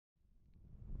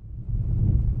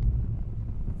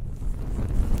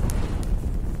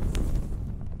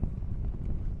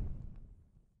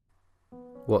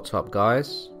What's up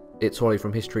guys, it's Ollie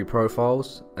from History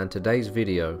Profiles, and today's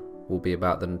video will be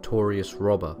about the notorious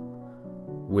robber,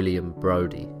 William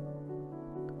Brodie.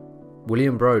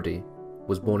 William Brodie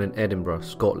was born in Edinburgh,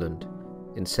 Scotland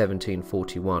in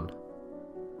 1741.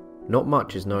 Not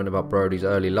much is known about Brodie's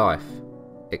early life,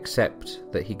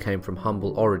 except that he came from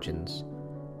humble origins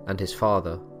and his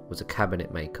father was a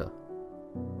cabinet maker.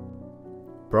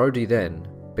 Brodie then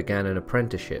began an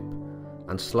apprenticeship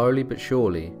and slowly but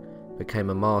surely became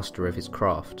a master of his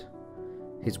craft.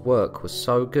 His work was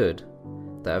so good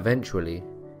that eventually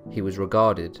he was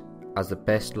regarded as the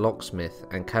best locksmith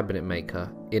and cabinet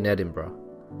maker in Edinburgh.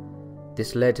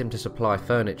 This led him to supply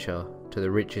furniture to the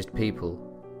richest people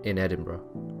in Edinburgh.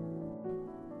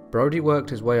 Brodie worked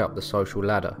his way up the social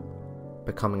ladder,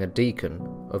 becoming a deacon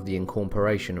of the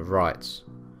Incorporation of Rights,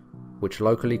 which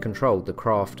locally controlled the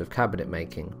craft of cabinet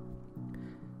making.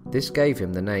 This gave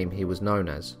him the name he was known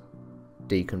as,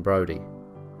 Deacon Brodie.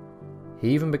 He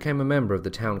even became a member of the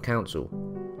town council,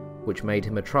 which made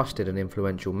him a trusted and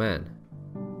influential man.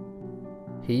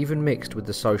 He even mixed with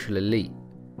the social elite,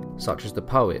 such as the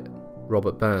poet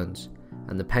Robert Burns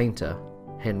and the painter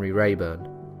Henry Raeburn,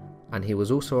 and he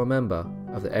was also a member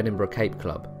of the Edinburgh Cape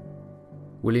Club.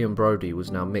 William Brodie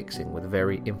was now mixing with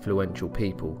very influential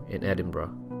people in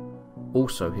Edinburgh.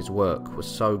 Also, his work was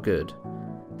so good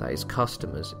that his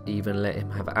customers even let him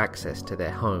have access to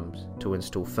their homes to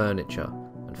install furniture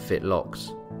and fit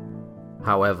locks.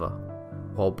 However,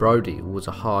 while Brodie was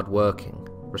a hard-working,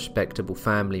 respectable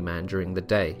family man during the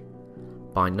day,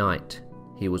 by night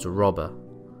he was a robber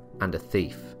and a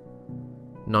thief.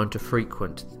 Known to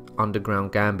frequent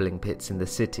underground gambling pits in the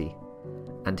city,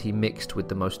 and he mixed with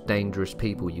the most dangerous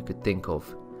people you could think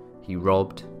of. He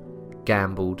robbed,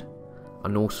 gambled,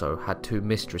 and also had 2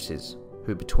 mistresses,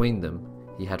 who between them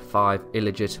he had 5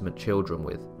 illegitimate children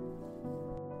with.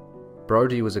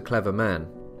 Brodie was a clever man,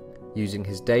 using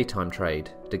his daytime trade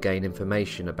to gain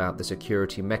information about the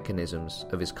security mechanisms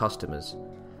of his customers,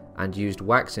 and used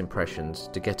wax impressions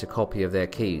to get a copy of their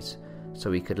keys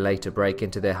so he could later break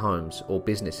into their homes or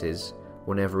businesses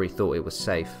whenever he thought it was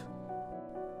safe.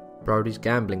 Brodie's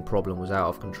gambling problem was out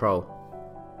of control,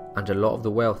 and a lot of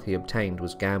the wealth he obtained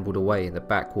was gambled away in the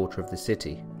backwater of the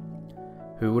city.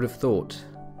 Who would have thought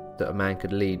that a man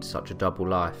could lead such a double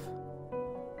life?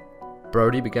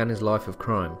 Brodie began his life of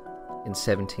crime in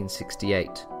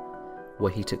 1768,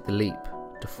 where he took the leap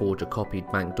to forge a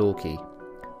copied bank door key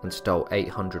and stole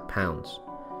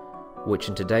 £800, which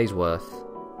in today's worth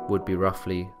would be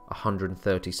roughly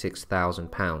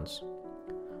 £136,000.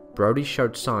 Brodie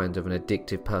showed signs of an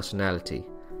addictive personality.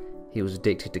 He was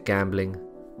addicted to gambling,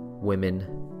 women,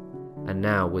 and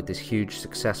now with this huge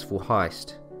successful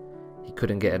heist, he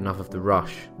couldn't get enough of the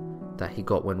rush that he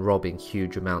got when robbing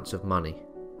huge amounts of money.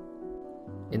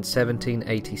 In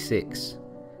 1786,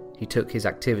 he took his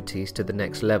activities to the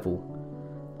next level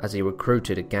as he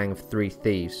recruited a gang of 3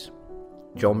 thieves: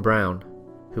 John Brown,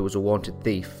 who was a wanted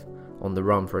thief on the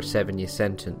run for a 7-year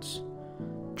sentence;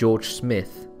 George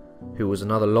Smith, who was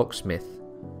another locksmith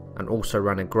and also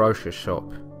ran a grocer's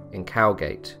shop in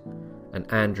Cowgate;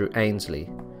 and Andrew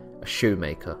Ainsley, a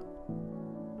shoemaker.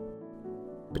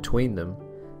 Between them,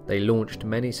 they launched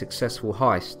many successful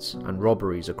heists and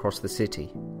robberies across the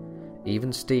city,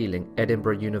 even stealing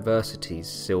Edinburgh University's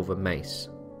silver mace.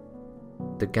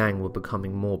 The gang were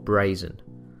becoming more brazen,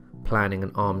 planning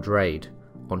an armed raid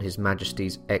on His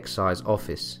Majesty's Excise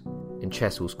Office in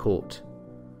Chesil's Court.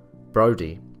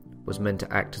 Brodie was meant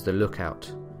to act as the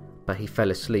lookout, but he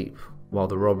fell asleep while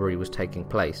the robbery was taking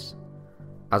place.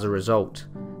 As a result,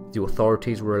 the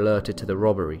authorities were alerted to the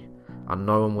robbery, and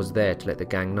no one was there to let the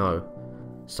gang know,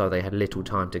 so they had little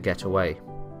time to get away.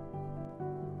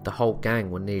 The whole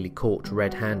gang were nearly caught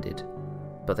red-handed,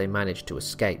 but they managed to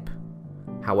escape.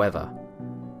 However,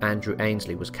 Andrew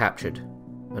Ainsley was captured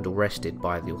and arrested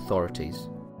by the authorities.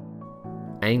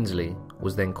 Ainsley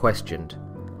was then questioned,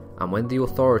 and when the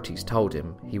authorities told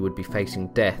him he would be facing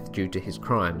death due to his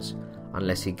crimes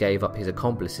unless he gave up his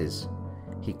accomplices,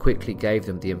 he quickly gave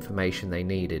them the information they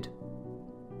needed.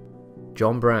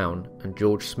 John Brown and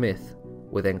George Smith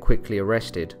were then quickly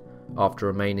arrested after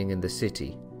remaining in the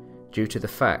city due to the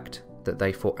fact that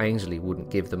they thought Ainsley wouldn't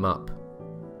give them up.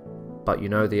 But you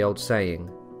know the old saying,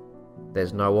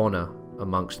 there's no honour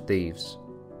amongst thieves.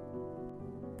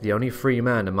 The only free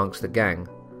man amongst the gang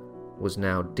was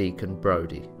now Deacon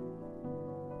Brodie.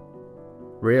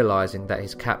 Realising that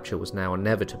his capture was now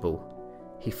inevitable,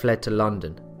 he fled to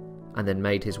London and then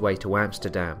made his way to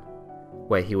Amsterdam,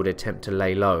 where he would attempt to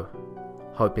lay low,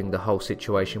 hoping the whole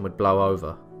situation would blow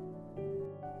over.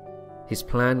 His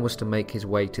plan was to make his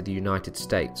way to the United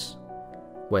States,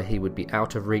 where he would be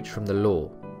out of reach from the law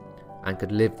and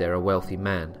could live there a wealthy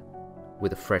man,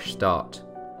 with a fresh start.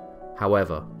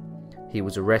 However, he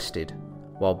was arrested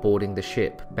while boarding the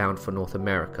ship bound for North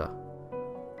America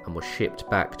and was shipped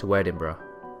back to Edinburgh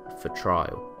for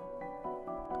trial.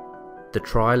 The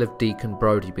trial of Deacon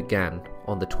Brodie began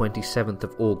on the 27th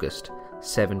of August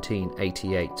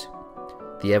 1788.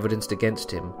 The evidence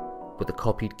against him were the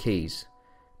copied keys,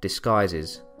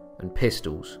 disguises and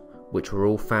pistols which were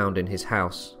all found in his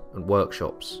house and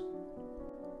workshops.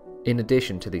 In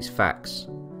addition to these facts,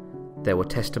 there were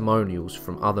testimonials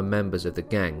from other members of the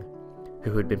gang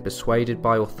who had been persuaded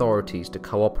by authorities to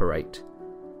cooperate.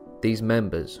 These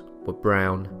members were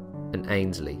Brown and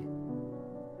Ainsley.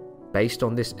 Based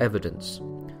on this evidence,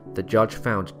 the judge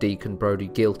found Deacon Brodie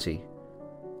guilty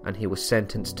and he was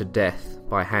sentenced to death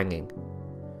by hanging.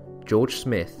 George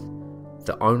Smith,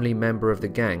 the only member of the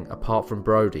gang apart from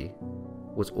Brodie,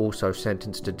 was also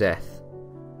sentenced to death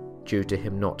due to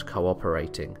him not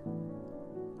cooperating.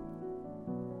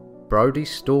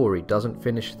 Brodie's story doesn't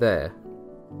finish there.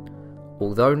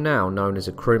 Although now known as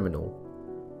a criminal,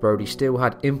 Brodie still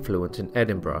had influence in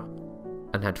Edinburgh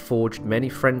and had forged many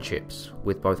friendships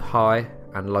with both high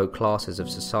and low classes of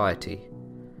society.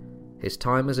 His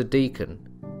time as a deacon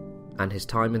and his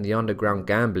time in the underground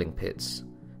gambling pits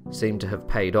seemed to have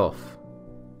paid off.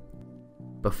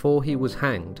 Before he was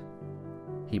hanged,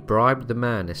 he bribed the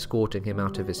man escorting him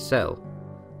out of his cell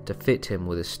to fit him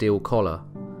with a steel collar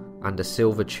and a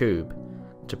silver tube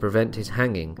to prevent his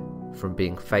hanging from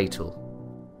being fatal.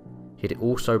 He had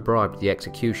also bribed the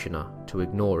executioner to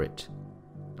ignore it,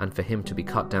 and for him to be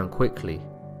cut down quickly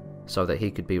so that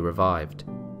he could be revived.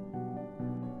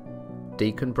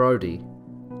 Deacon Brodie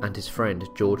and his friend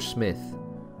George Smith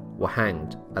were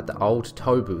hanged at the old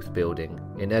tow booth building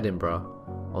in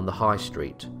Edinburgh on the High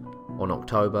Street on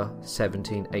October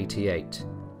 1788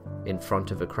 in front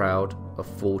of a crowd of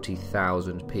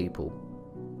 40,000 people.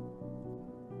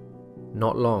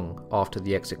 Not long after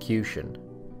the execution,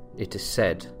 it is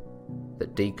said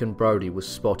that Deacon Brodie was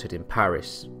spotted in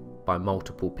Paris by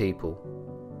multiple people.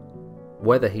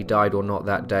 Whether he died or not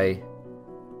that day,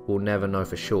 we'll never know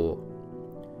for sure,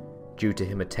 due to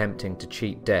him attempting to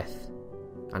cheat death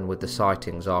and with the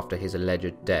sightings after his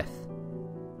alleged death.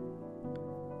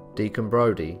 Deacon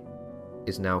Brodie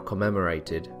is now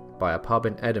commemorated by a pub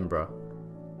in Edinburgh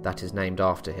that is named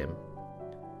after him.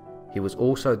 He was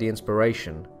also the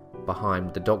inspiration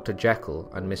behind the Dr.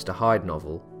 Jekyll and Mr. Hyde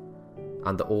novel,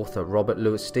 and the author Robert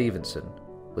Louis Stevenson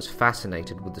was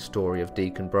fascinated with the story of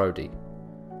Deacon Brodie,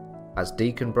 as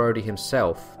Deacon Brodie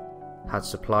himself had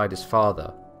supplied his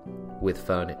father with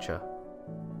furniture.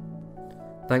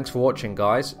 Thanks for watching,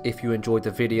 guys. If you enjoyed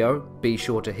the video, be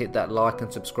sure to hit that like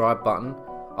and subscribe button.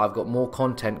 I've got more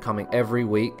content coming every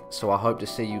week, so I hope to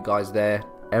see you guys there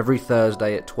every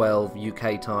Thursday at 12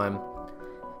 UK time.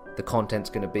 The content's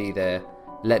going to be there.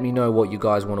 Let me know what you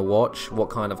guys want to watch, what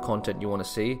kind of content you want to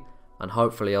see, and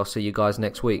hopefully I'll see you guys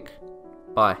next week.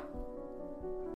 Bye.